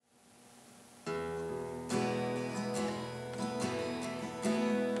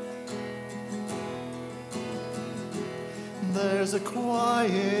There's a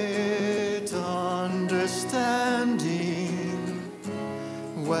quiet understanding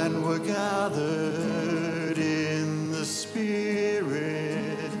when we're gathered in the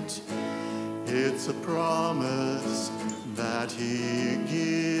Spirit. It's a promise that He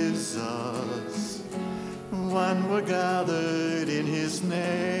gives us when we're gathered in His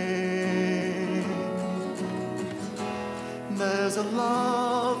name. There's a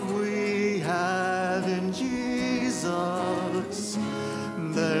love we have in Jesus.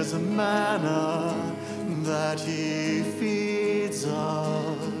 There's a manna that He feeds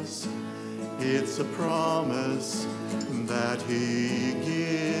us. It's a promise that He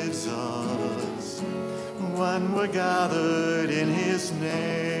gives us when we're gathered in His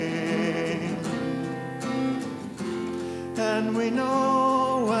name. And we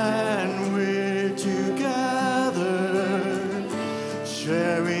know when we're together,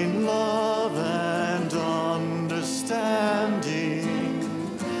 sharing love and understanding,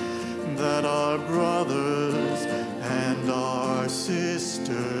 that our brothers and our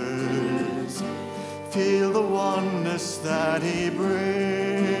sisters feel the oneness that He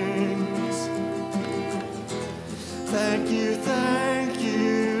brings. Thank you, thank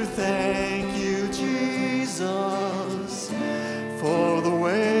you, thank you, Jesus, for the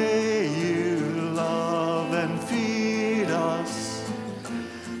way You love and feed us,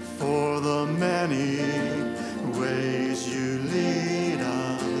 for the many ways You lead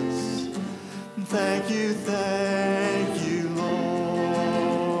us. Thank you,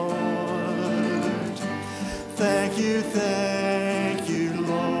 Lord. Thank you,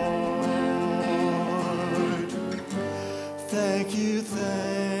 Lord. Thank you, Lord.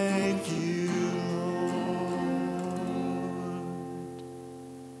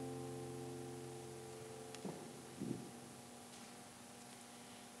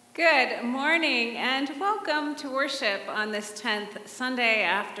 Good morning and welcome to worship on this 10th Sunday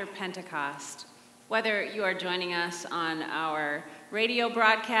after Pentecost. Whether you are joining us on our radio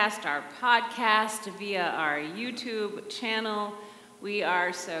broadcast, our podcast, via our YouTube channel, we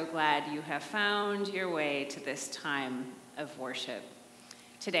are so glad you have found your way to this time of worship.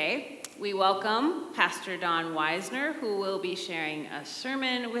 Today, we welcome Pastor Don Weisner, who will be sharing a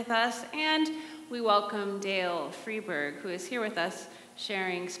sermon with us, and we welcome Dale Freeberg, who is here with us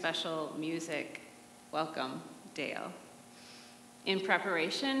sharing special music. Welcome, Dale. In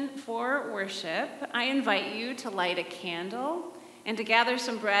preparation for worship, I invite you to light a candle and to gather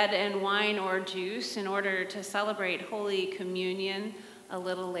some bread and wine or juice in order to celebrate Holy Communion a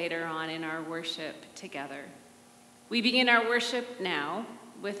little later on in our worship together. We begin our worship now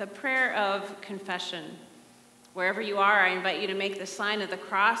with a prayer of confession. Wherever you are, I invite you to make the sign of the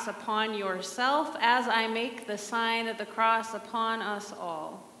cross upon yourself as I make the sign of the cross upon us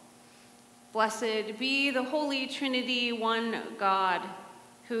all. Blessed be the Holy Trinity, one God,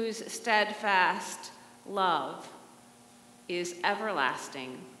 whose steadfast love is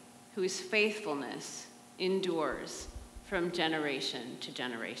everlasting, whose faithfulness endures from generation to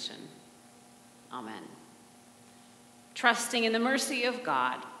generation. Amen. Trusting in the mercy of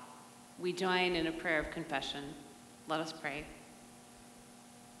God, we join in a prayer of confession. Let us pray.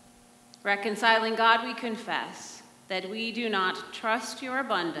 Reconciling God, we confess that we do not trust Your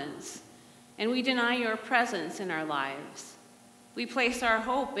abundance, and we deny Your presence in our lives. We place our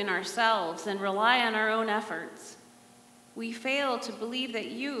hope in ourselves and rely on our own efforts. We fail to believe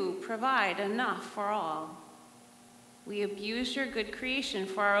that You provide enough for all. We abuse Your good creation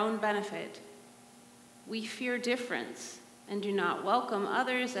for our own benefit. We fear difference and do not welcome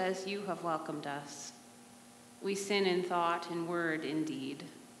others as You have welcomed us. We sin in thought, in word, in deed.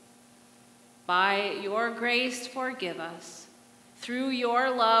 By Your grace, forgive us. Through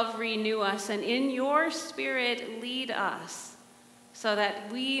Your love, renew us, and in Your Spirit, lead us, so that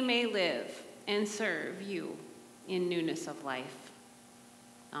we may live and serve You in newness of life.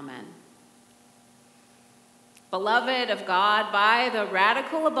 Amen. Beloved of God, by the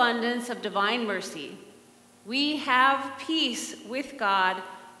radical abundance of divine mercy, we have peace with God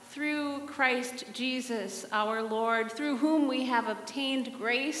through Christ Jesus our Lord, through whom we have obtained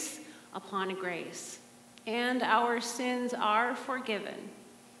grace upon grace, and our sins are forgiven.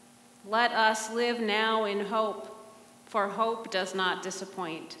 Let us live now in hope, for hope does not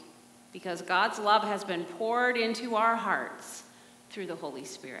disappoint, because God's love has been poured into our hearts through the Holy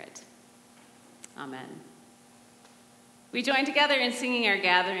Spirit. Amen. We join together in singing our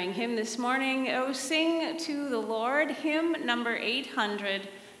gathering hymn this morning, "Oh, Sing to the Lord," hymn number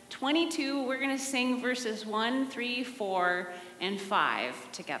 822. We're going to sing verses 1, 3, 4, and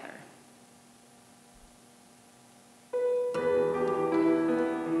 5 together.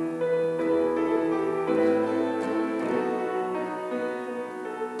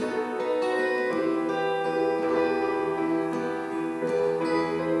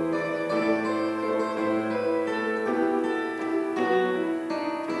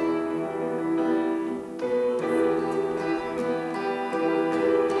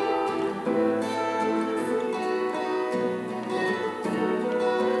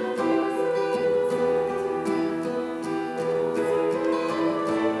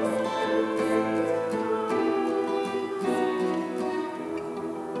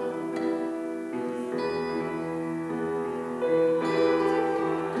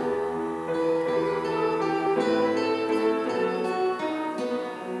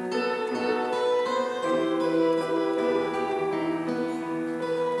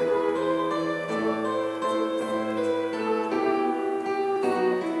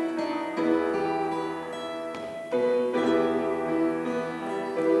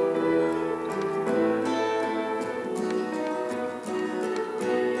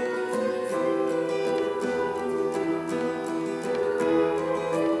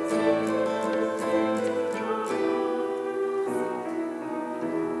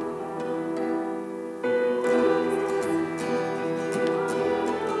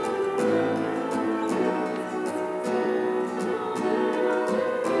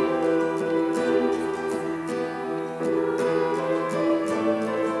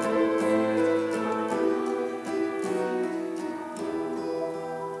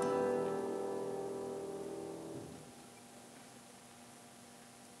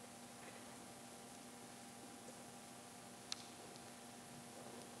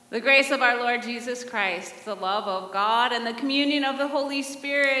 The grace of our Lord Jesus Christ, the love of God, and the communion of the Holy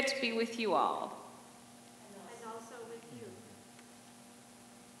Spirit be with you all. And also with you.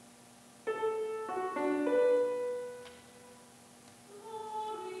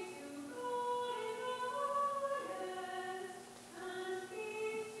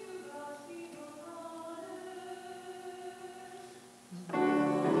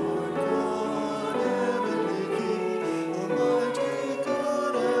 Lord God, heavenly King, Almighty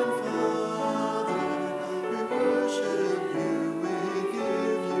God and Father, we worship you, we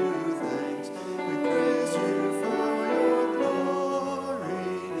give you thanks, we praise you for your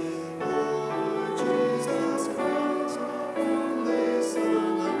glory. Lord Jesus Christ, only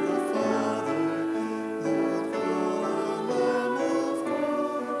Son of the Father, Lord God, Lamb of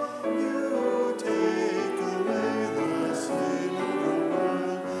God, you take away the sin of the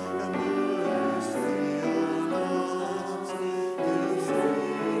world, have mercy on us. You seated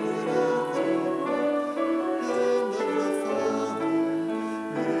at the right hand of the Father,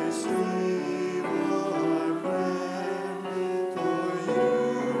 receive our prayer. For you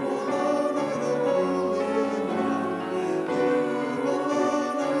alone are the Holy One, you alone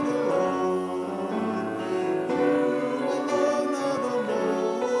are the Lord, you alone are the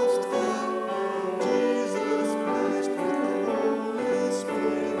Most High, Jesus Christ with the Holy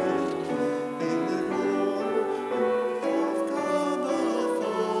Spirit, in the glory of God the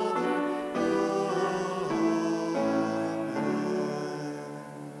Father. Amen.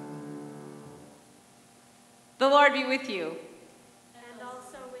 The Lord be with you. And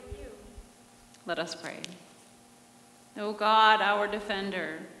also with you. Let us pray. O God, our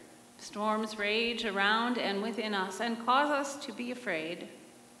defender, storms rage around and within us and cause us to be afraid.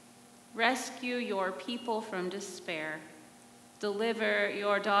 Rescue your people from despair. Deliver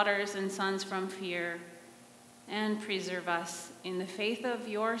your daughters and sons from fear, and preserve us in the faith of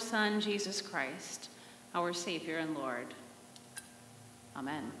your Son, Jesus Christ, our Savior and Lord.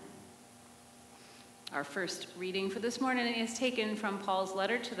 Amen. Our first reading for this morning is taken from Paul's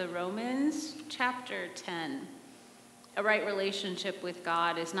letter to the Romans, chapter 10. A right relationship with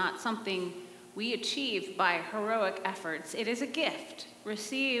God is not something we achieve by heroic efforts. It is a gift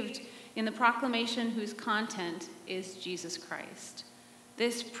received in the proclamation whose content is Jesus Christ.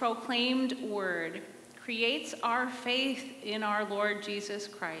 This proclaimed word creates our faith in our Lord Jesus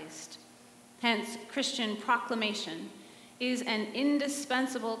Christ. Hence, Christian proclamation is an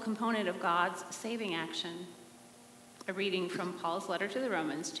indispensable component of God's saving action. A reading from Paul's letter to the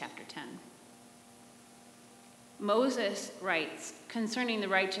Romans, chapter 10. Moses writes concerning the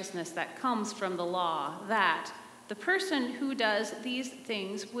righteousness that comes from the law that the person who does these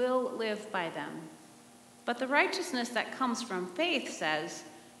things will live by them. But the righteousness that comes from faith says,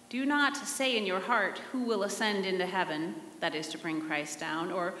 do not say in your heart, who will ascend into heaven, that is to bring Christ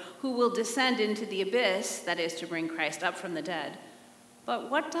down, or who will descend into the abyss, that is to bring Christ up from the dead.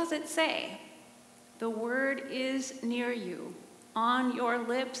 But what does it say? The word is near you, on your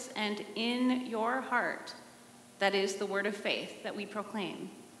lips and in your heart. That is the word of faith that we proclaim.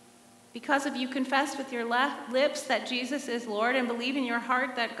 Because if you confess with your lips that Jesus is Lord and believe in your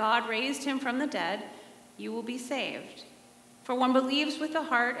heart that God raised him from the dead, you will be saved. For one believes with the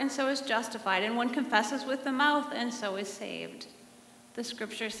heart and so is justified, and one confesses with the mouth and so is saved. The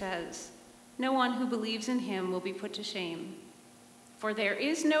scripture says, no one who believes in him will be put to shame. For there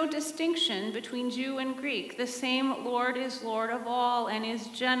is no distinction between Jew and Greek. The same Lord is Lord of all and is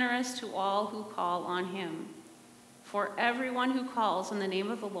generous to all who call on him. For everyone who calls on the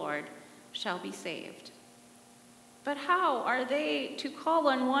name of the Lord shall be saved. But how are they to call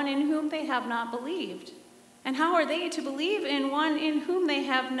on one in whom they have not believed? And how are they to believe in one in whom they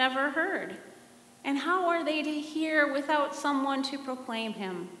have never heard? And how are they to hear without someone to proclaim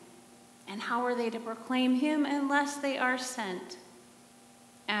him? And how are they to proclaim him unless they are sent?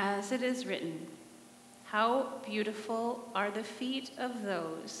 As it is written, how beautiful are the feet of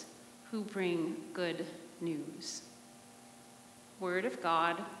those who bring good news. Word of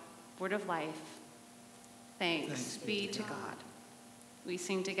God, word of life. Thanks be to God. We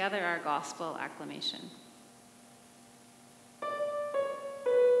sing together our gospel acclamation.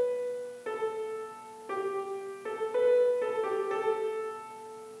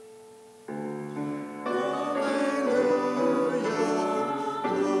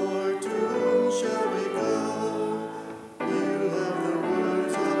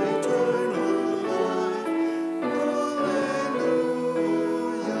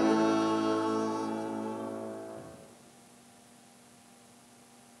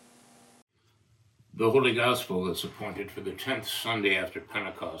 The Holy Gospel is appointed for the 10th Sunday after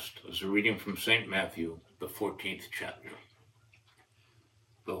Pentecost as a reading from St. Matthew, the 14th chapter.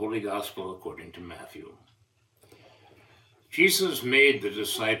 The Holy Gospel according to Matthew. Jesus made the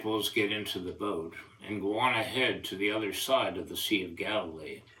disciples get into the boat and go on ahead to the other side of the Sea of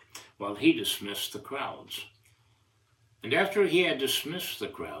Galilee, while he dismissed the crowds. And after he had dismissed the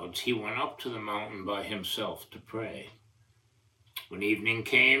crowds, he went up to the mountain by himself to pray. When evening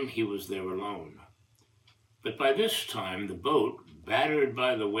came, he was there alone. But by this time the boat, battered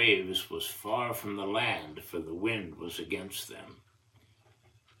by the waves, was far from the land, for the wind was against them.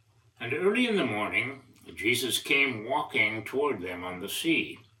 And early in the morning, Jesus came walking toward them on the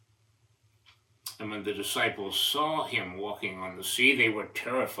sea. And when the disciples saw him walking on the sea, they were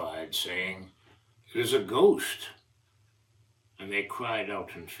terrified, saying, "It is a ghost." And they cried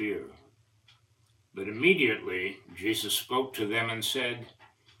out in fear. But immediately Jesus spoke to them and said,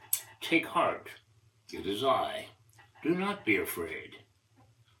 "Take heart, it is I. Do not be afraid."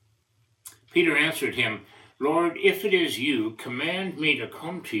 Peter answered him, "Lord, if it is you, command me to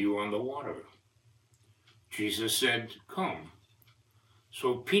come to you on the water." Jesus said, "Come."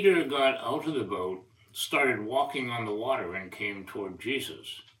 So Peter got out of the boat, started walking on the water, and came toward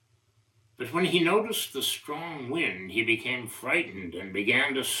Jesus. But when he noticed the strong wind, he became frightened and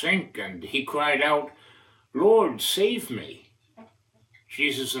began to sink, and he cried out, "Lord, save me."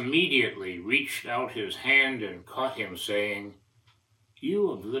 Jesus immediately reached out his hand and caught him, saying,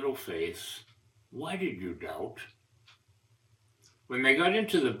 "You of little faith, why did you doubt?" When they got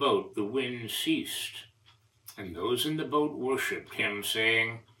into the boat, the wind ceased, and those in the boat worshipped him,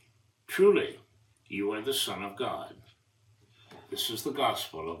 saying, "Truly, you are the Son of God." This is the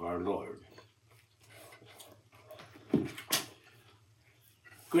gospel of our Lord.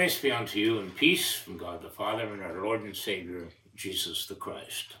 Grace be unto you and peace from God the Father and our Lord and Savior, Jesus the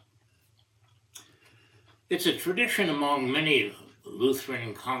Christ. It's a tradition among many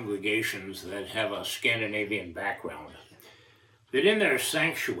Lutheran congregations that have a Scandinavian background that in their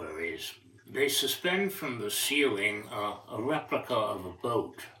sanctuaries they suspend from the ceiling a replica of a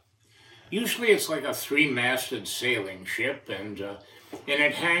boat. Usually it's like a three-masted sailing ship, and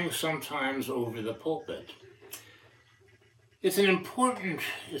it hangs sometimes over the pulpit. It's an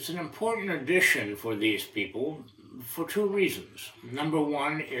important addition for these people for two reasons. Number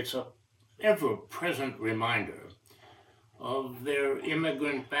one, it's a ever-present reminder of their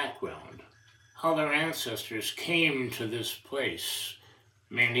immigrant background, how their ancestors came to this place,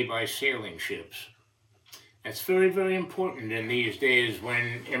 mainly by sailing ships. It's very, very important in these days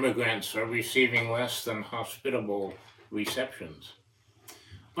when immigrants are receiving less than hospitable receptions.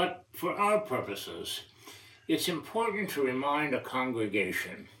 But for our purposes, it's important to remind a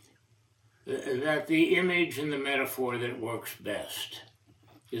congregation that the image and the metaphor that works best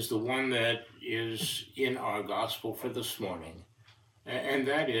is the one that is in our gospel for this morning, and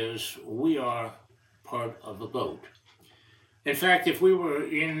that is, we are part of a boat. In fact, if we were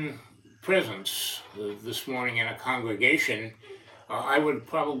in presence this morning in a congregation, I would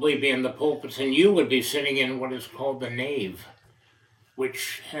probably be in the pulpit and you would be sitting in what is called the nave,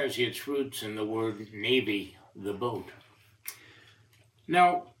 which has its roots in the word navy, the boat.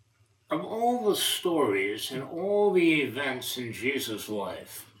 Now, of all the stories and all the events in Jesus'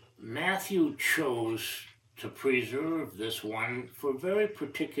 life, Matthew chose to preserve this one for very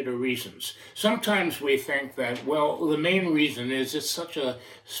particular reasons. Sometimes we think that, well, the main reason is it's such a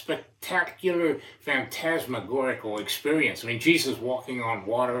spectacular, phantasmagorical experience. I mean, Jesus walking on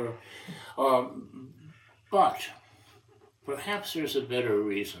water. But perhaps there's a better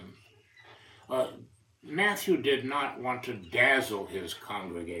reason. Matthew did not want to dazzle his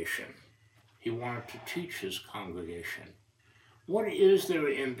congregation. He wanted to teach his congregation. What is there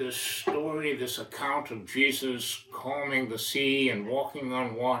in this story, this account of Jesus calming the sea and walking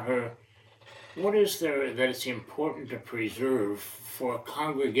on water? What is there that it's important to preserve for a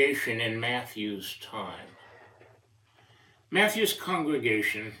congregation in Matthew's time? Matthew's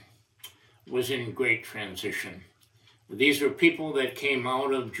congregation was in great transition. These are people that came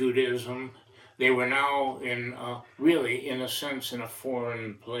out of Judaism. They were now really, in a sense, in a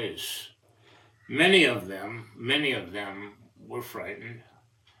foreign place. Many of them were frightened.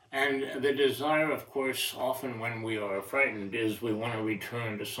 And the desire, of course, often when we are frightened is we want to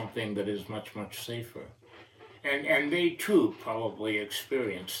return to something that is much, much safer. And they too probably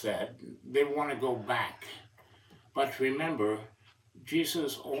experience that. They want to go back. But remember,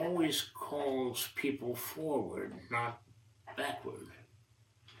 Jesus always calls people forward, not backward.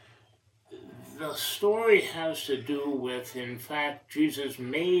 The story has to do with, in fact, Jesus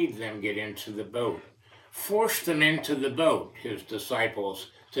made them get into the boat, forced them into the boat, his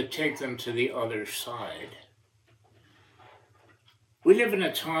disciples, to take them to the other side. We live in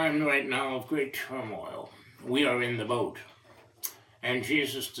a time right now of great turmoil. We are in the boat. And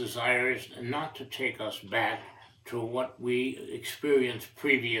Jesus desires not to take us back to what we experienced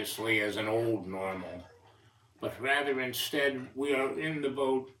previously as an old normal, but rather instead we are in the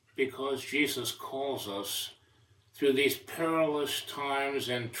boat because Jesus calls us through these perilous times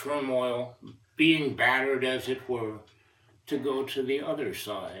and turmoil, being battered as it were, to go to the other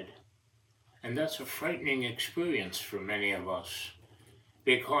side. And that's a frightening experience for many of us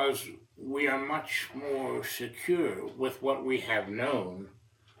because we are much more secure with what we have known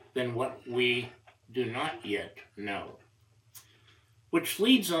than what we do not yet know. Which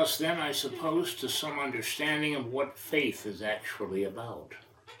leads us then, I suppose, to some understanding of what faith is actually about.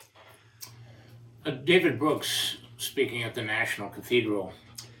 David Brooks, speaking at the National Cathedral,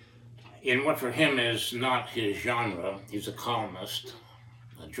 in what for him is not his genre, he's a columnist,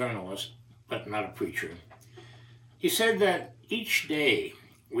 a journalist, but not a preacher. He said that each day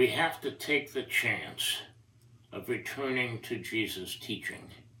we have to take the chance of returning to Jesus' teaching.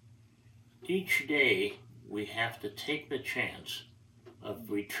 Each day we have to take the chance of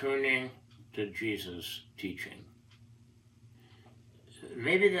returning to Jesus' teaching.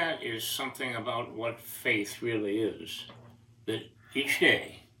 Maybe that is something about what faith really is, that each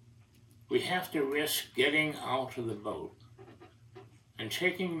day we have to risk getting out of the boat and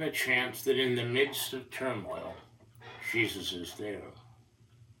taking the chance that in the midst of turmoil, Jesus is there.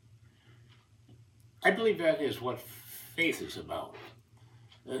 I believe that is what faith is about.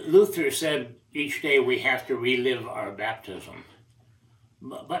 Luther said each day we have to relive our baptism.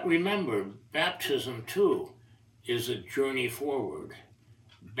 But remember, baptism too is a journey forward.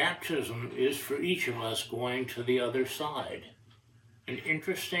 Baptism is for each of us going to the other side. And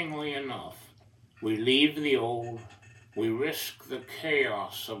interestingly enough, we leave the old, we risk the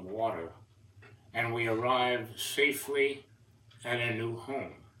chaos of water, and we arrive safely at a new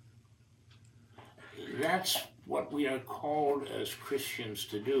home. That's what we are called as Christians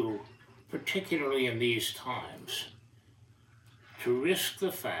to do, particularly in these times, to risk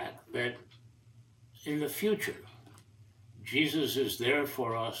the fact that in the future, Jesus is there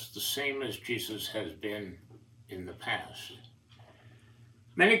for us the same as Jesus has been in the past.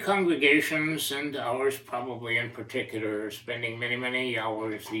 Many congregations, and ours probably in particular, are spending many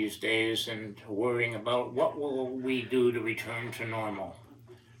hours these days and worrying about what will we do to return to normal.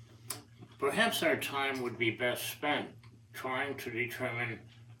 Perhaps our time would be best spent trying to determine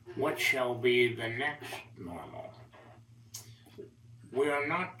what shall be the next normal. We are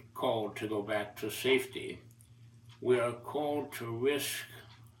not called to go back to safety. We are called to risk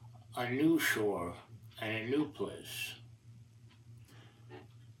a new shore and a new place.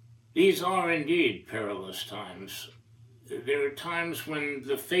 These are indeed perilous times. There are times when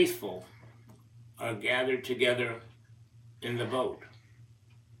the faithful are gathered together in the boat.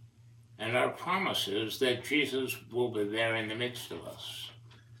 And our promise is that Jesus will be there in the midst of us.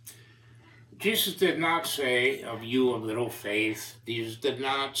 Jesus did not say, "Of you of little faith." Jesus did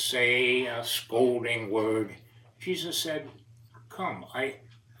not say a scolding word. Jesus said, "Come,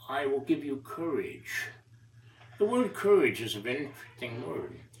 I will give you courage." The word courage is an interesting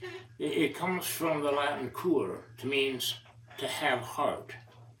word. It comes from the Latin cur, to means to have heart.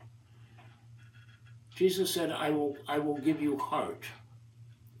 Jesus said, I will give you heart.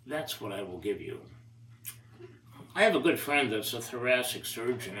 That's what I will give you. I have a good friend that's a thoracic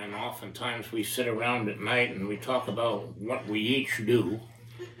surgeon, and oftentimes we sit around at night and we talk about what we each do.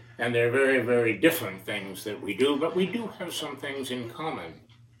 And they're very different things that we do, but we do have some things in common.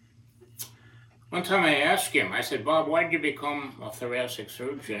 One time I asked him, I said, "Bob, why did you become a thoracic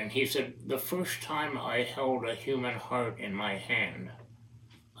surgeon?" And he said, "The first time I held a human heart in my hand,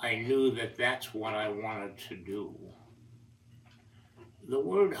 I knew that that's what I wanted to do." The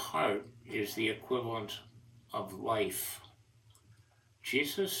word heart is the equivalent of life.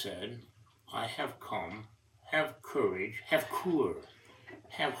 Jesus said, "I have come, have courage, have cur,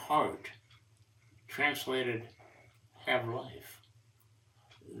 have heart." Translated, have life.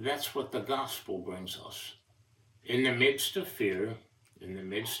 That's what the gospel brings us. In the midst of fear, in the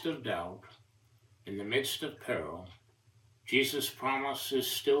midst of doubt, in the midst of peril, Jesus' promise is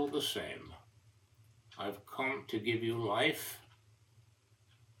still the same. I've come to give you life,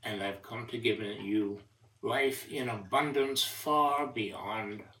 and I've come to give you life in abundance far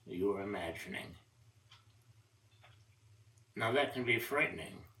beyond your imagining. Now that can be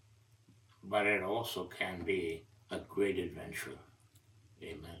frightening, but it also can be a great adventure.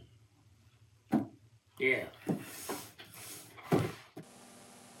 Amen. Yeah.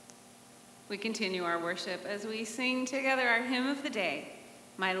 We continue our worship as we sing together our hymn of the day,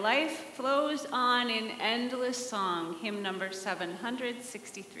 "My Life Flows On in Endless Song," hymn number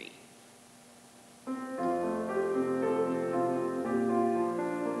 763.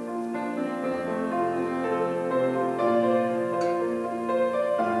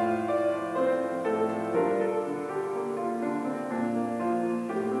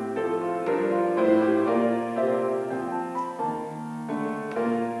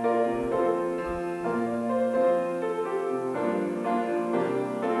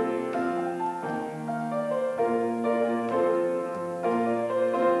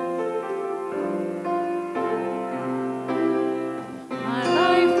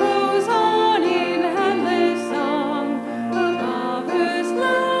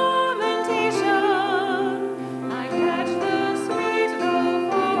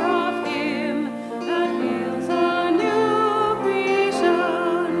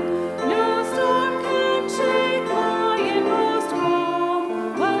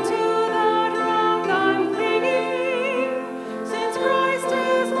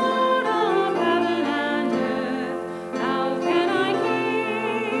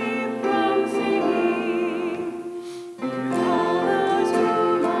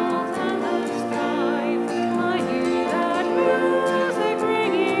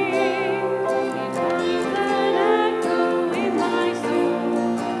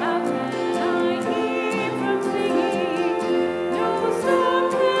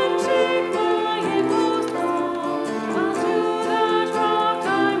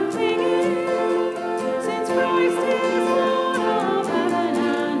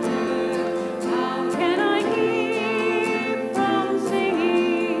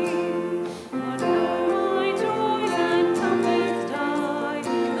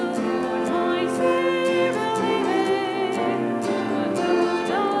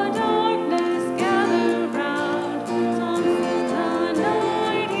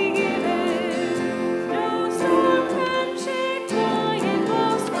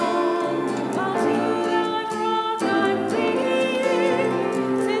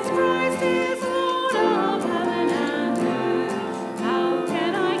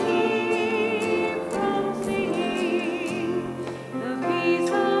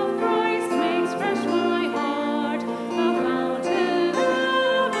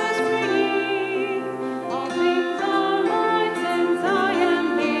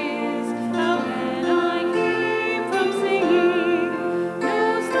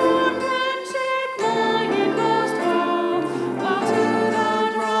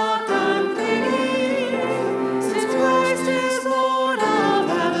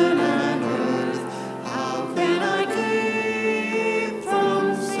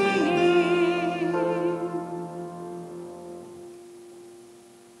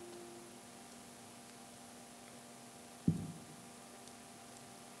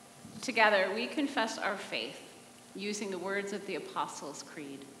 Together, we confess our faith using the words of the Apostles'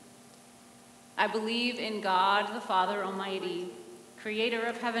 Creed. I believe in God, the Father Almighty, creator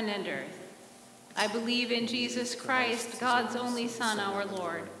of heaven and earth. I believe in Jesus Christ, God's only Son, our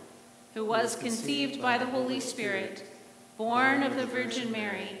Lord, who was conceived by the Holy Spirit, born of the Virgin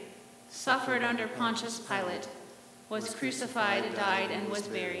Mary, suffered under Pontius Pilate, was crucified, died, and was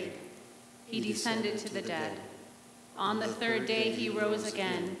buried. He descended to the dead. On the third day he rose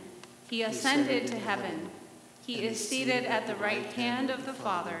again. He ascended to heaven. He is seated at the right hand of the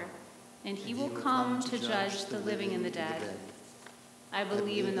Father, and he will come to judge the living and the dead. I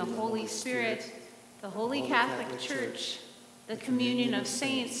believe in the Holy Spirit, the Holy Catholic Church, the communion of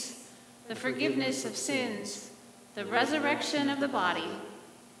saints, the forgiveness of sins, the resurrection of the body,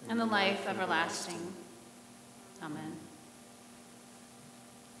 and the life everlasting. Amen.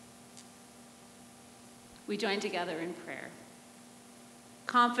 We join together in prayer.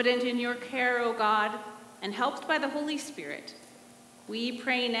 Confident in your care, O God, and helped by the Holy Spirit, we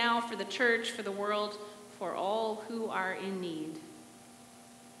pray now for the church, for the world, for all who are in need.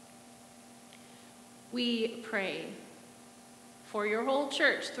 We pray for your whole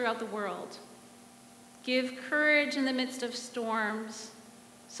church throughout the world. Give courage in the midst of storms,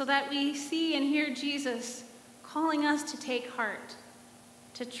 so that we see and hear Jesus calling us to take heart,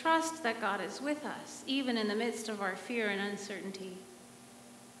 to trust that God is with us, even in the midst of our fear and uncertainty.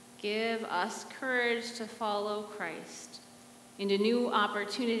 Give us courage to follow Christ into new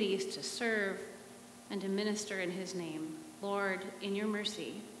opportunities to serve and to minister in his name. Lord, in your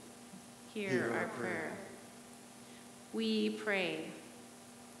mercy, hear our prayer. We pray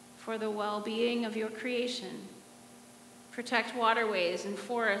for the well-being of your creation. Protect waterways and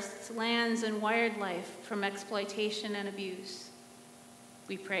forests, lands and wildlife from exploitation and abuse.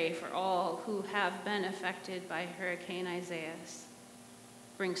 We pray for all who have been affected by Hurricane Isaias.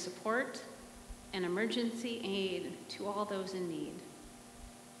 Bring support and emergency aid to all those in need.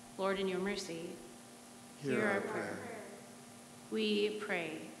 Lord, in your mercy, hear our prayer. We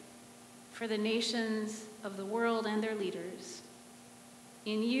pray for the nations of the world and their leaders.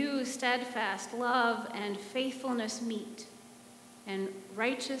 In you, steadfast love and faithfulness meet, and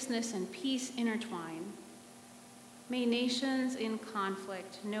righteousness and peace intertwine. May nations in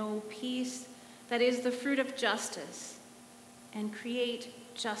conflict know peace that is the fruit of justice, and create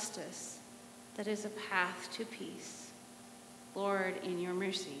justice that is a path to peace. Lord, in your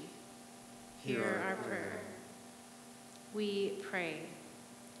mercy, hear our prayer. We pray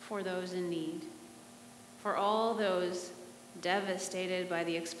for those in need, for all those devastated by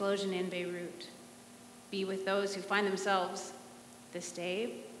the explosion in Beirut. Be with those who find themselves this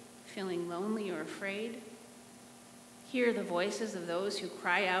day feeling lonely or afraid. Hear the voices of those who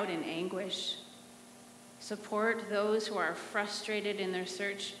cry out in anguish. Support those who are frustrated in their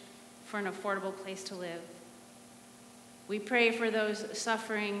search for an affordable place to live. We pray for those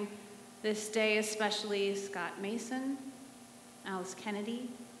suffering this day, especially Scott Mason, Alice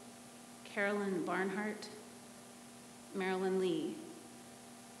Kennedy, Carolyn Barnhart, Marilyn Lee,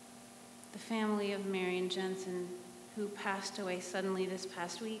 the family of Marion Jensen, who passed away suddenly this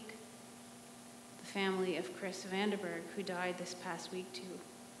past week, the family of Chris Vanderberg, who died this past week too.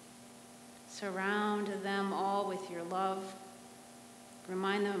 Surround them all with your love.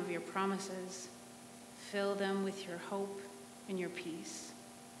 Remind them of your promises. Fill them with your hope and your peace.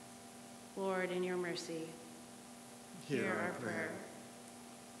 Lord, in your mercy, hear our prayer.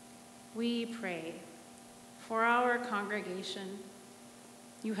 We pray for our congregation.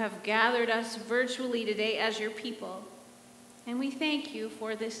 You have gathered us virtually today as your people, and we thank you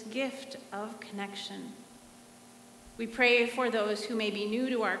for this gift of connection. We pray for those who may be new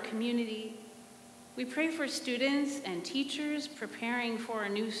to our community. We pray for students and teachers preparing for a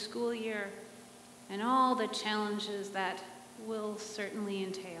new school year and all the challenges that will certainly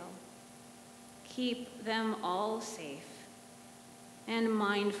entail. Keep them all safe and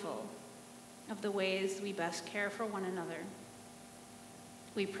mindful of the ways we best care for one another.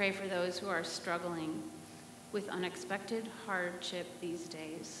 We pray for those who are struggling with unexpected hardship these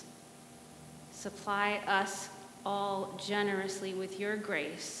days. Supply us all generously with your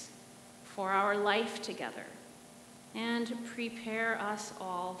grace for our life together, and prepare us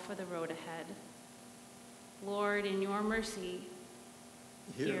all for the road ahead. Lord, in your mercy,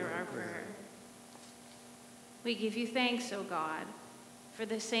 hear our prayer. We give you thanks, O God, for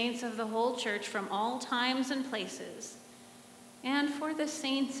the saints of the whole church from all times and places, and for the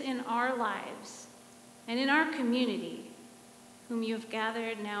saints in our lives and in our community, whom you have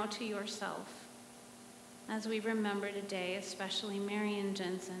gathered now to yourself, as we remember today, especially Marion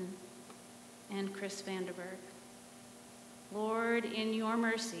Jensen and Chris Vanderberg. Lord, in your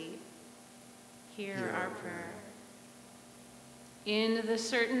mercy, hear our prayer. In the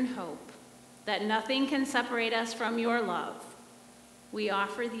certain hope that nothing can separate us from your love, we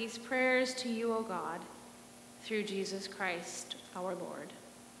offer these prayers to you, O God, through Jesus Christ, our Lord.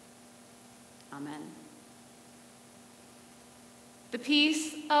 Amen. The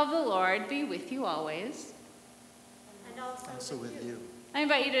peace of the Lord be with you always. And Also with you. I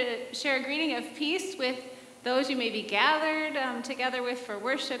invite you to share a greeting of peace with those you may be gathered together with for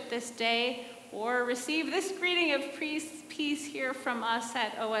worship this day, or receive this greeting of peace here from us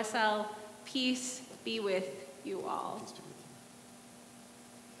at OSL. Peace be with you all. Peace be with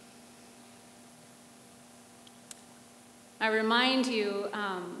you. I remind you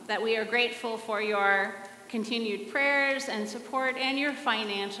that we are grateful for your continued prayers and support and your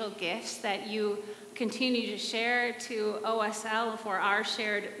financial gifts that you continue to share to OSL for our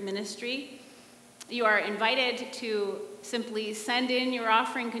shared ministry. You are invited to simply send in your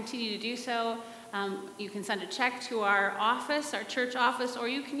offering, continue to do so. You can send a check to our office, our church office, or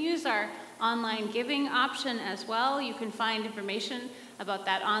you can use our online giving option as well. You can find information about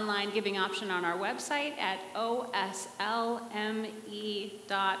that online giving option on our website at oslme.com.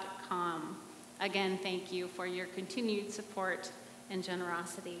 Again, thank you for your continued support and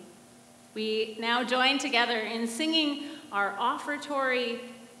generosity. We now join together in singing our offertory,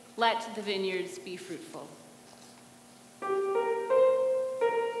 Let the Vineyards Be Fruitful.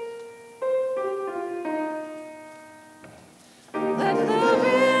 Let the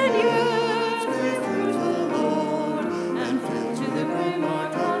vineyards be fruitful, Lord, and fill to the brim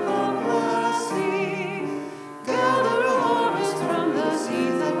our cup of blessing. Gather a harvest from the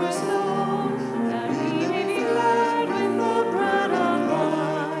seeds that were sown, that we may be fed with the bread of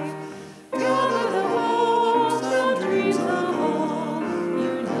life. Gather the hopes and dreams of all,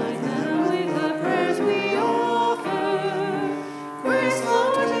 unite them with the prayers we offer. Grace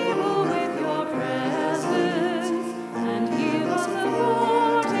our table with your presence, and give us the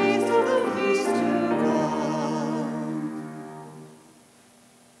foretaste of the feast to come.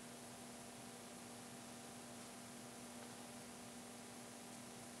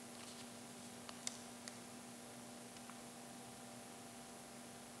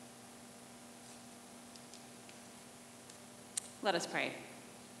 Let us pray.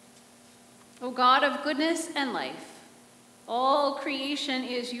 O God of goodness and life, all creation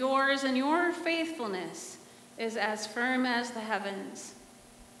is yours, and your faithfulness is as firm as the heavens.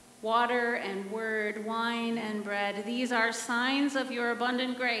 Water and word, wine and bread, these are signs of your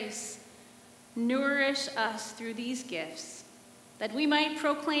abundant grace. Nourish us through these gifts, that we might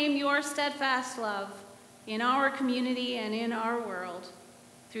proclaim your steadfast love in our community and in our world,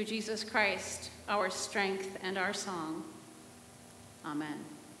 through Jesus Christ, our strength and our song. Amen.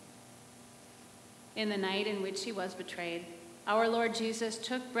 In the night in which he was betrayed, our Lord Jesus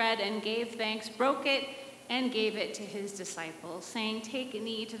took bread and gave thanks, broke it, and gave it to his disciples, saying, "Take and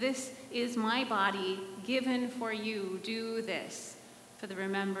eat. This is my body given for you. Do this for the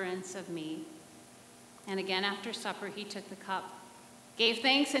remembrance of me." And again after supper he took the cup, gave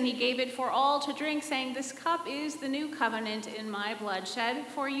thanks, and he gave it for all to drink, saying, "This cup is the new covenant in my blood, shed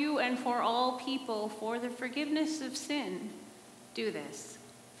for you and for all people for the forgiveness of sin. Do this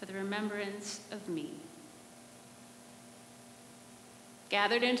for the remembrance of me."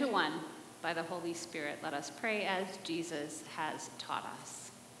 Gathered into one by the Holy Spirit, let us pray as Jesus has taught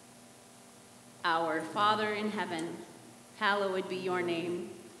us. Our Father in heaven, hallowed be your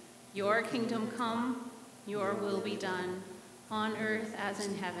name. Your kingdom come, your will be done, on earth as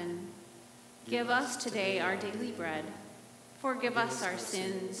in heaven. Give us today our daily bread. Forgive us our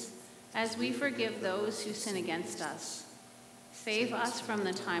sins, as we forgive those who sin against us. Save us from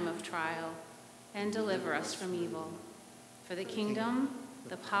the time of trial, and deliver us from evil. For the kingdom,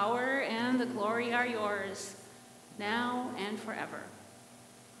 the power, and the glory are yours, now and forever.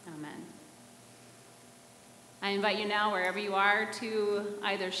 Amen. I invite you now, wherever you are, to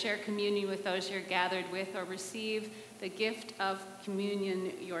either share communion with those you're gathered with or receive the gift of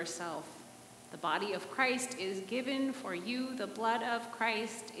communion yourself. The body of Christ is given for you. The blood of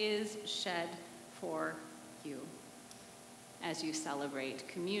Christ is shed for you. As you celebrate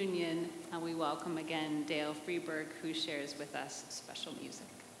communion, we welcome again Dale Freeberg, who shares with us special music.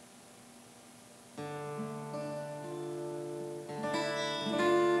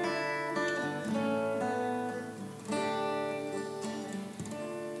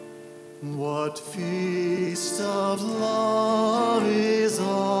 What feast of love is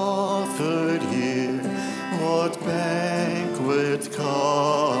offered here? What banquet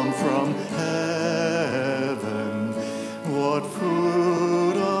come from heaven? What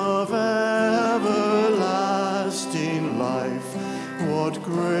fruit of everlasting life? What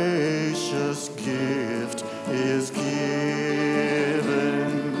gracious gift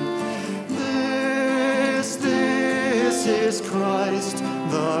Christ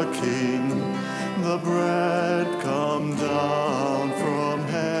the King, the bread come down from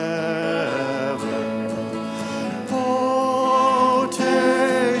heaven. Oh,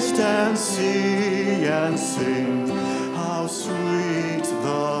 taste and see and sing, how sweet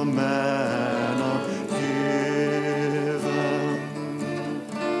the manna given.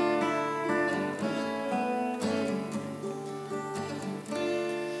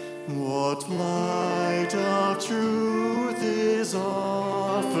 What light of truth is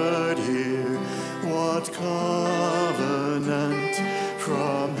offered here? What covenant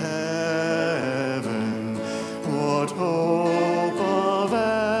from heaven? What hope of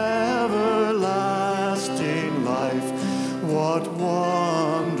everlasting life? What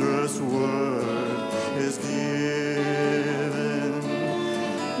wondrous word is given?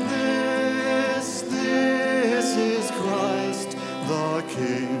 This is Christ the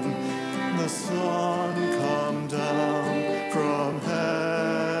King, the Son come down from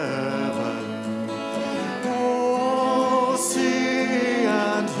heaven. Oh, see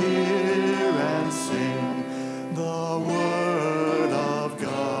and hear and sing, the word of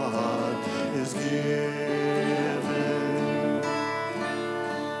God is given.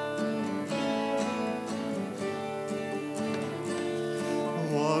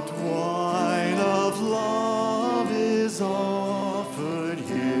 What wine of love is offered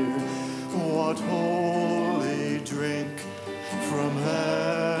here? What holy drink from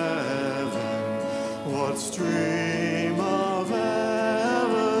heaven? What stream of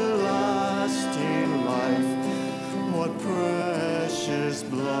everlasting life? What precious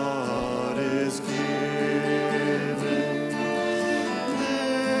blood is given?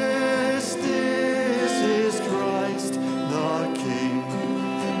 This is Christ the King,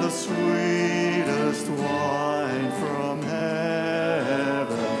 the sweetest wine from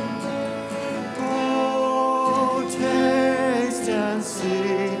heaven. Oh, taste and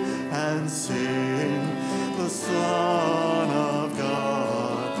see and sing, the Son of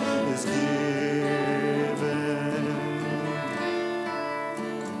God is given.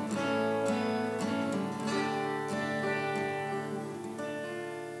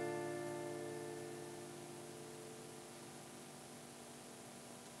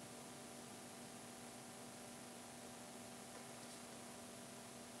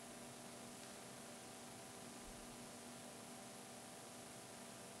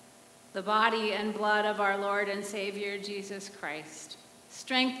 The body and blood of our Lord and Savior Jesus Christ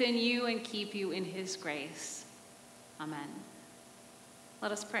strengthen you and keep you in his grace. Amen.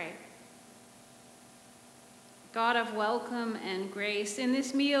 Let us pray. God of welcome and grace, in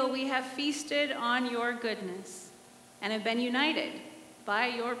this meal we have feasted on your goodness and have been united by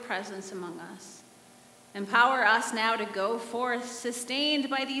your presence among us. Empower us now to go forth sustained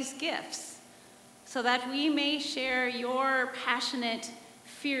by these gifts, so that we may share your passionate,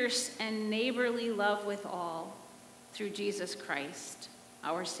 fierce, and neighborly love with all, through Jesus Christ,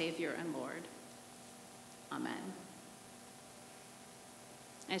 our Savior and Lord. Amen.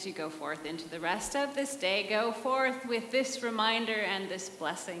 As you go forth into the rest of this day, go forth with this reminder and this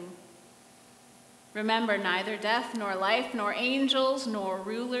blessing. Remember neither death, nor life, nor angels, nor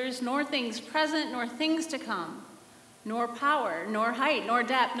rulers, nor things present, nor things to come, nor power, nor height, nor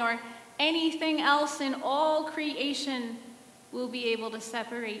depth, nor anything else in all creation will be able to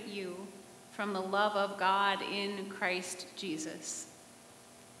separate you from the love of God in Christ Jesus.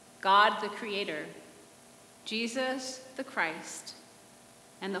 God the Creator, Jesus the Christ,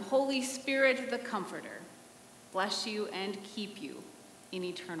 and the Holy Spirit the Comforter bless you and keep you in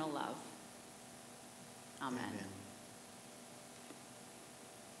eternal love. Amen. Amen.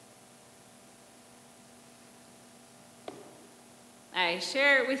 I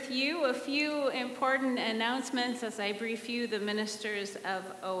share with you a few important announcements as I brief you, the ministers of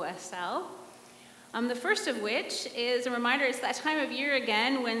OSL. The first of which is a reminder, it's that time of year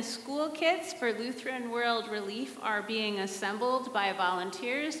again when school kits for Lutheran World Relief are being assembled by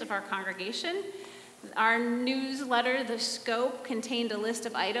volunteers of our congregation. Our newsletter, The Scope, contained a list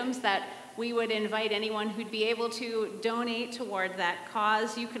of items that we would invite anyone who'd be able to donate toward that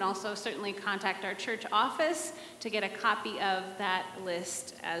cause. You can also certainly contact our church office to get a copy of that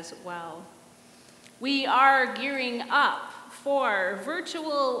list as well. We are gearing up for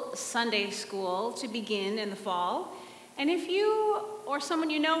virtual Sunday school to begin in the fall. And if you or someone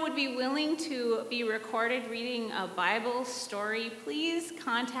you know would be willing to be recorded reading a Bible story, please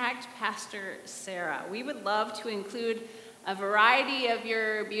contact Pastor Sarah. We would love to include a variety of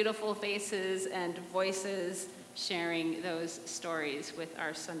your beautiful faces and voices sharing those stories with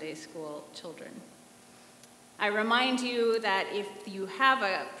our Sunday school children. I remind you that if you have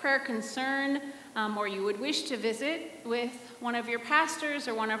a prayer concern, or you would wish to visit with one of your pastors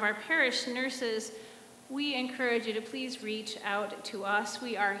or one of our parish nurses, we encourage you to please reach out to us.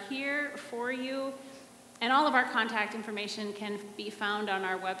 We are here for you, and all of our contact information can be found on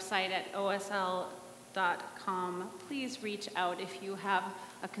our website at osl.com. Please reach out if you have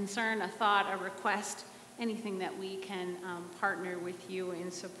a concern, a thought, a request, anything that we can partner with you in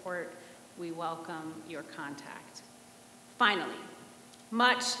support. We welcome your contact. Finally,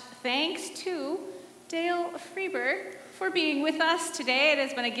 much thanks to Dale Freeberg for being with us today. It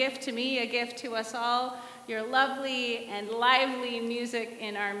has been a gift to me, a gift to us all. Your lovely and lively music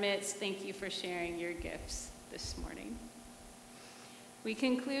in our midst. Thank you for sharing your gifts this morning. We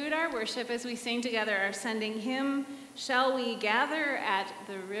conclude our worship as we sing together our sending hymn, Shall We Gather at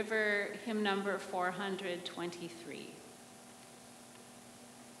the River, hymn number 423.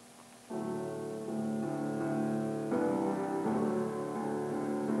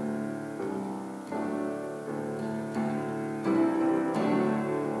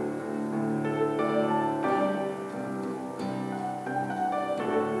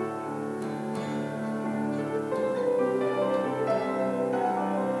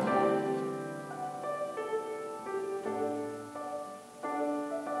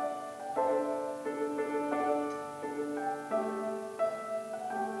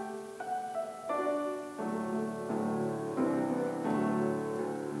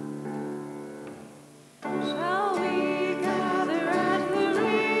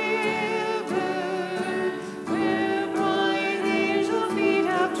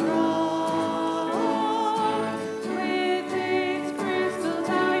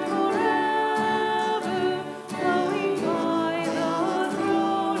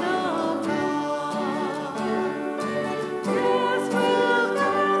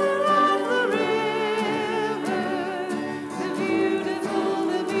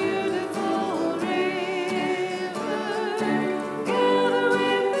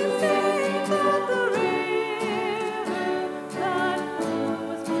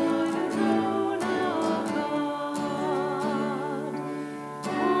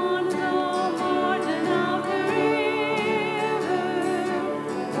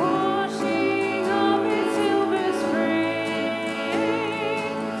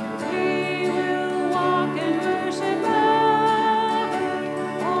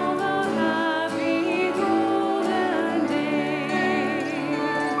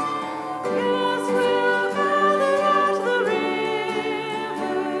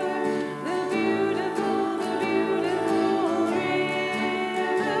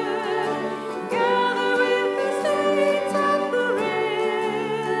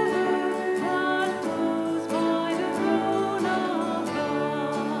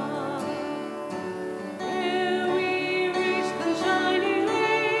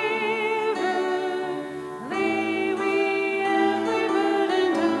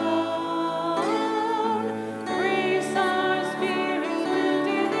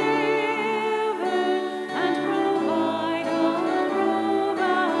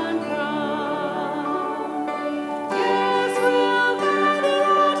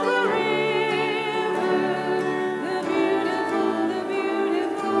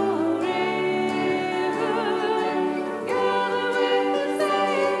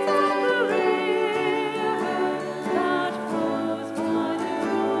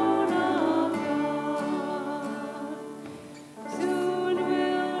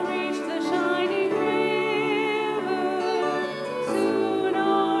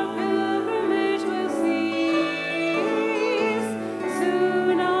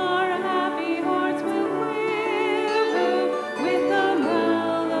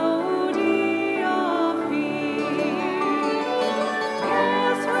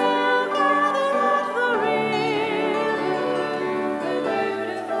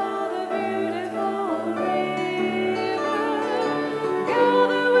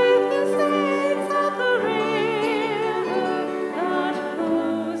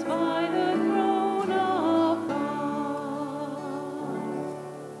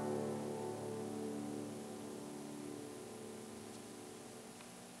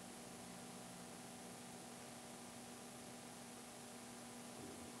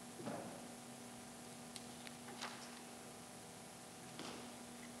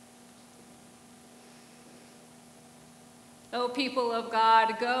 O people of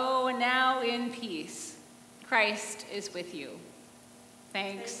God, go now in peace. Christ is with you.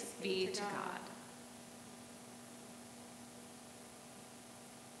 Thanks be to God.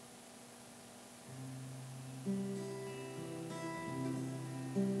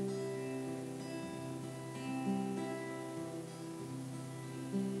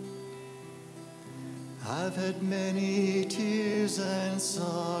 I've had many tears and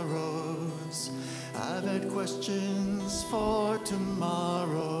sorrows. I've had questions for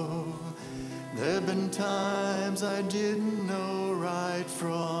tomorrow. There've been times I didn't know right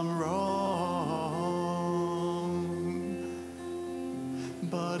from wrong.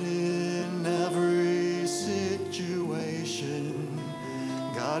 But in every situation,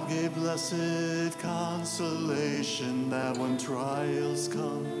 God gave blessed consolation that when trials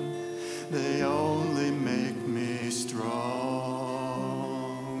come, they only make me strong.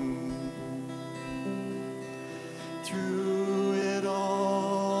 Through it all,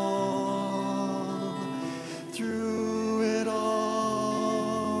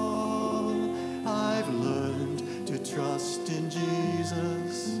 I've learned to trust in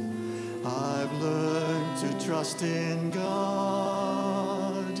Jesus. I've learned to trust in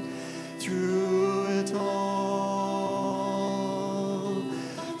God. Through it all,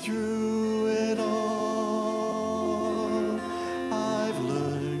 I've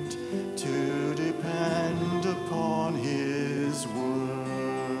learned to depend upon His word.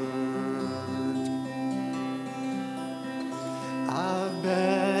 I've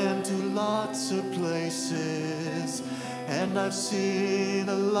been to lots of places, and I've seen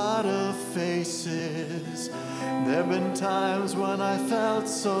a lot of faces. There've been times when I felt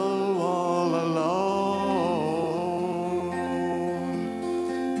so all alone.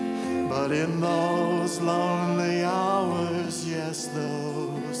 But in those lonely hours, yes,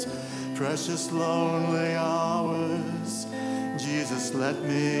 those precious lonely hours, Jesus let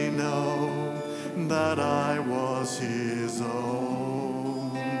me know that I was His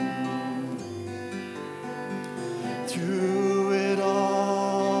own. Through it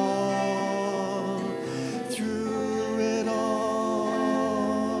all,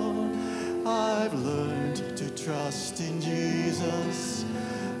 I've learned to trust in Jesus.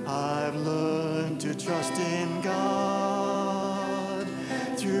 I've learned to trust in God.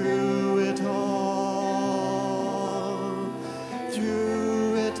 Through it all,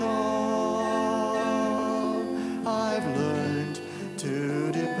 I've learned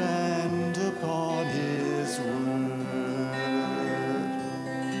to depend upon His word.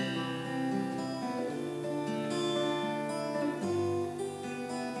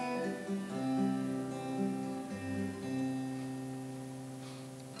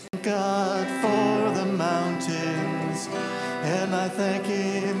 God for the mountains, and I thank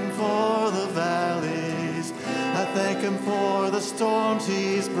Him for the valleys. I thank Him for the storms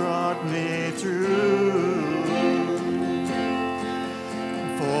He's brought me through.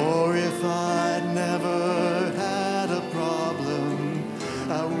 For if I'd never had a problem,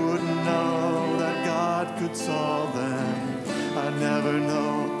 I wouldn't know that God could solve them. I'd never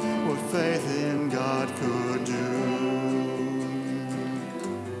know what faith in God could do.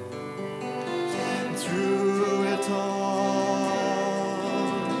 Through it all,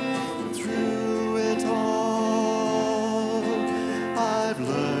 I've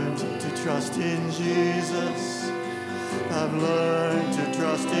learned to trust in Jesus. I've learned to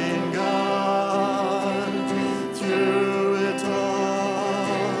trust in God. Through it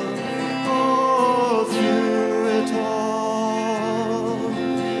all,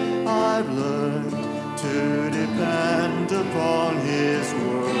 I've learned to depend upon His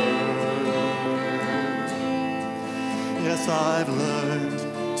word. Yes, I've learned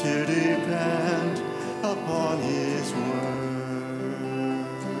to depend upon His word.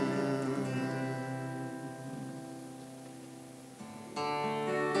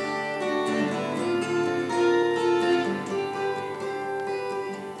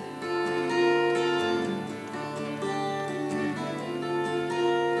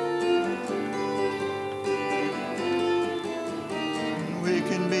 We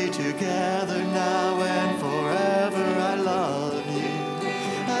can be together now and forever. I love you.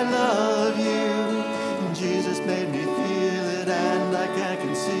 I love you. Jesus made me feel it and I can't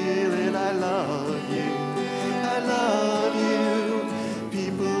conceal it. I love you. I love you.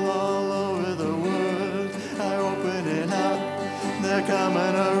 People all over the world are opening up. They're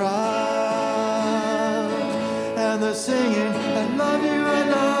coming around and they're singing, I love you, I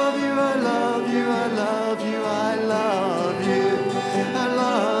love you, I love you, I love you, I love you. I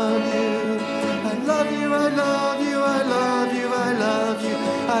love you, I love you, I love you, I love you, I love you,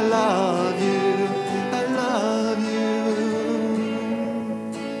 I love you, I love you.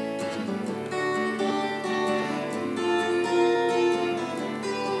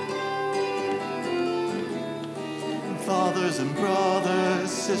 Fathers and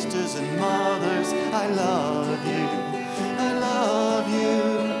brothers, sisters and mothers, I love you, I love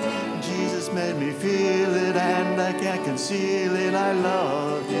you. Jesus made me feel it and I can't conceal it. I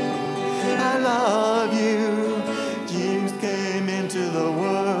love you, I I love you. Jesus came into the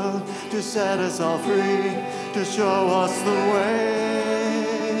world to set us all free, to show us the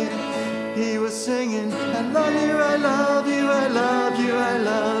way. He was singing, I love you, I love you, I love you, I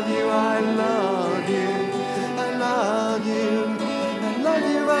love you, I love you, I love you, I love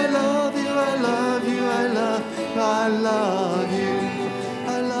you, I love you, I love you, I love, I love you,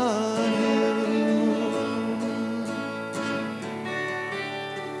 I love you.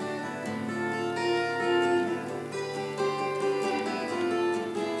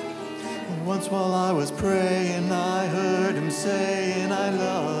 Once while I was praying, I heard him saying, I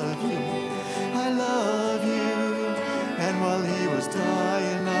love you, I love you. And while he was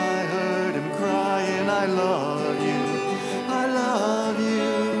dying, I heard him crying, I love you, I love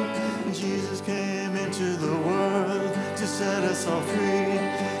you. And Jesus came into the world to set us all free,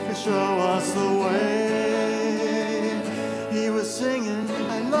 to show us the way. He was singing,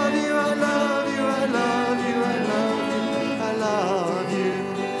 I love you, I love you, I love you, I love you, I love you.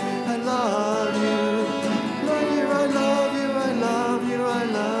 I love you, love you, I love you, I love you, I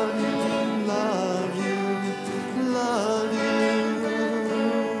love you, love you, love you.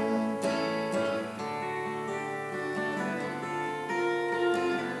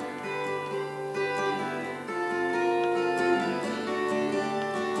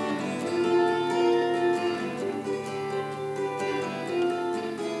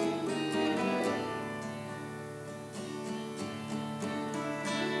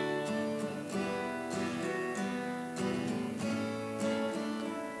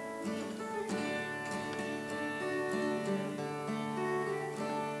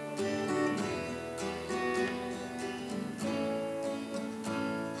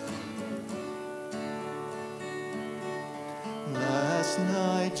 Last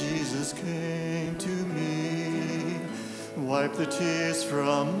night Jesus came to me, wiped the tears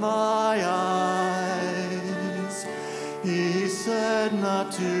from my eyes. He said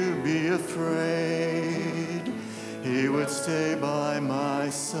not to be afraid, he would stay by my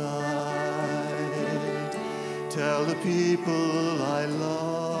side. Tell the people I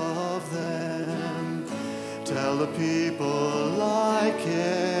love them, tell the people I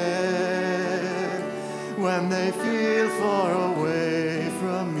care. When they feel far away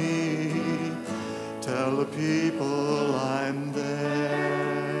from me, tell the people I'm there.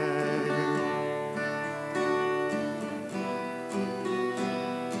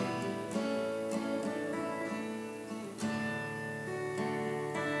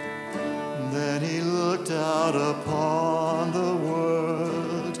 Then he looked out upon the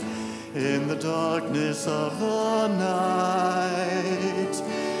world in the darkness of the night.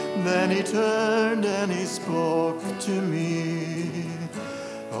 Then he turned and he spoke to me.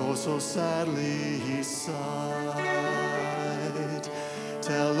 Oh, so sadly he sighed.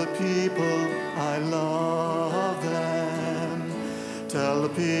 Tell the people I love them. Tell the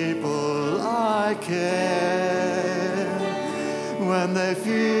people I care. When they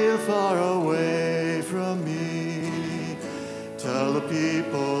feel far away from me, tell the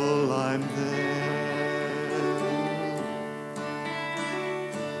people I'm there.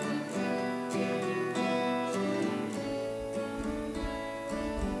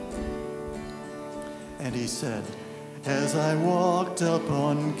 And he said, as I walked up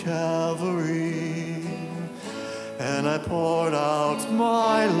on Calvary, and I poured out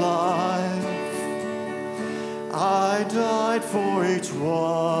my life, I died for each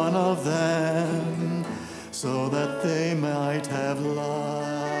one of them, so that they might have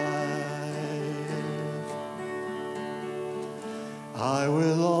life. I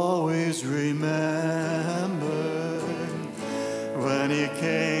will always remember when he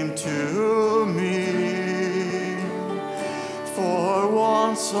came to me. For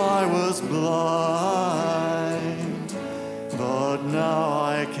once I was blind, but now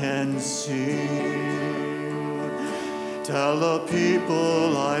I can see. Tell the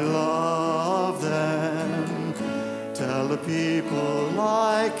people I love them. Tell the people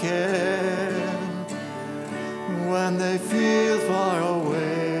I care. When they feel far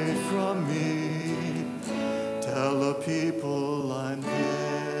away from me, tell the people I'm there.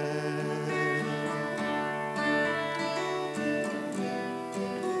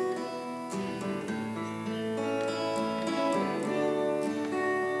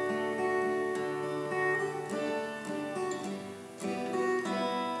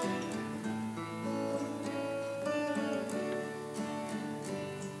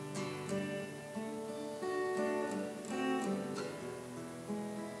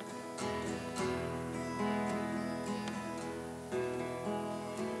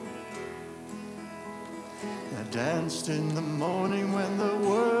 I danced in the morning when the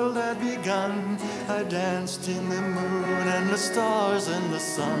world had begun. begun. I danced in the moon and the stars and the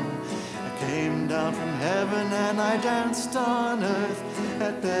sun. I came down from heaven and I danced on earth.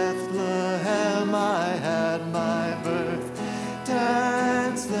 At Bethlehem I had my birth.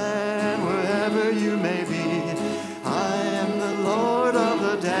 Dance then wherever you may be. I am the Lord of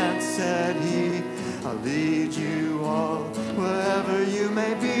the dance, said he. I'll lead you all wherever you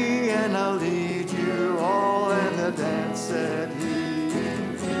may be, and I'll lead you all in the dance, said he.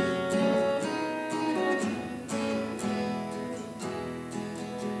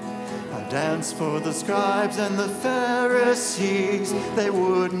 I danced for the scribes and the Pharisees. They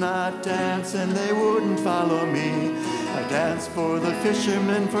would not dance and they wouldn't follow me. I danced for the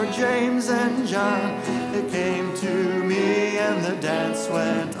fishermen, for James and John. They came to me and the dance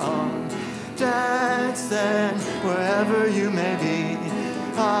went on. Dance then, wherever you may be.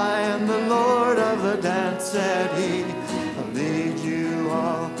 I am the Lord of the dance, said he. I'll lead you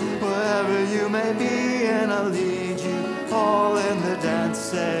all, wherever you may be, and I'll lead you all in the dance,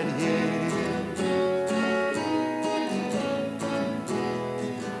 said he.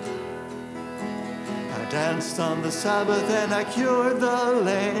 I danced on the Sabbath and I cured the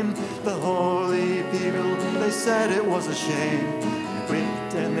lame. The holy people, they said it was a shame.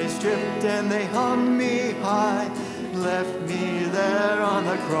 Whipped and they stripped and they hung me high, left me there on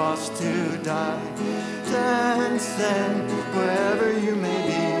the cross to die. Dance then, wherever you may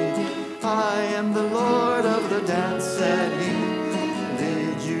be. I am the Lord of the dance, said he.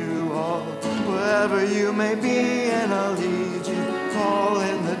 Lead you all, wherever you may be, and I'll lead you all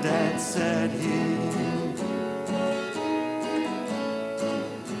in the dance, said he.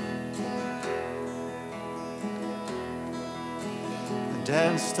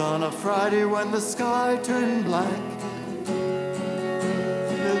 Danced on a Friday when the sky turned black.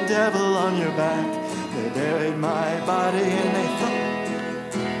 The devil on your back. They buried my body and they thought.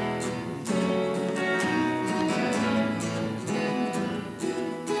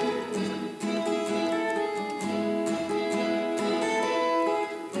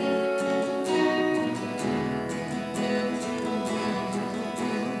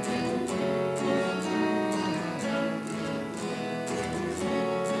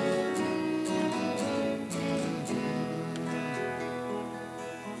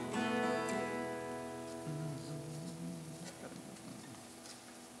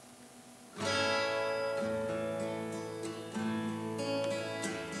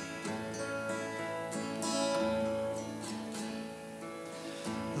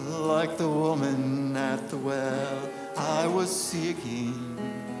 Like the woman at the well, I was seeking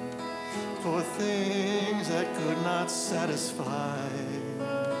for things that could not satisfy.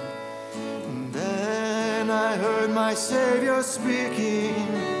 And then I heard my Savior speaking,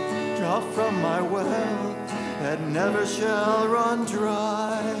 draw from my well that never shall run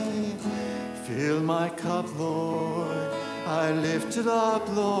dry. Fill my cup, Lord, I lift it up,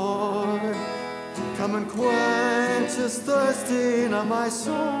 Lord. Come and quench this thirsting of my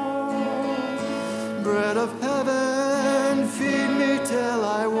soul. Bread of heaven, feed me till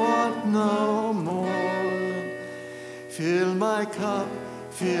I want no more. Fill my cup,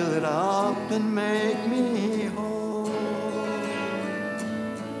 fill it up and make me whole.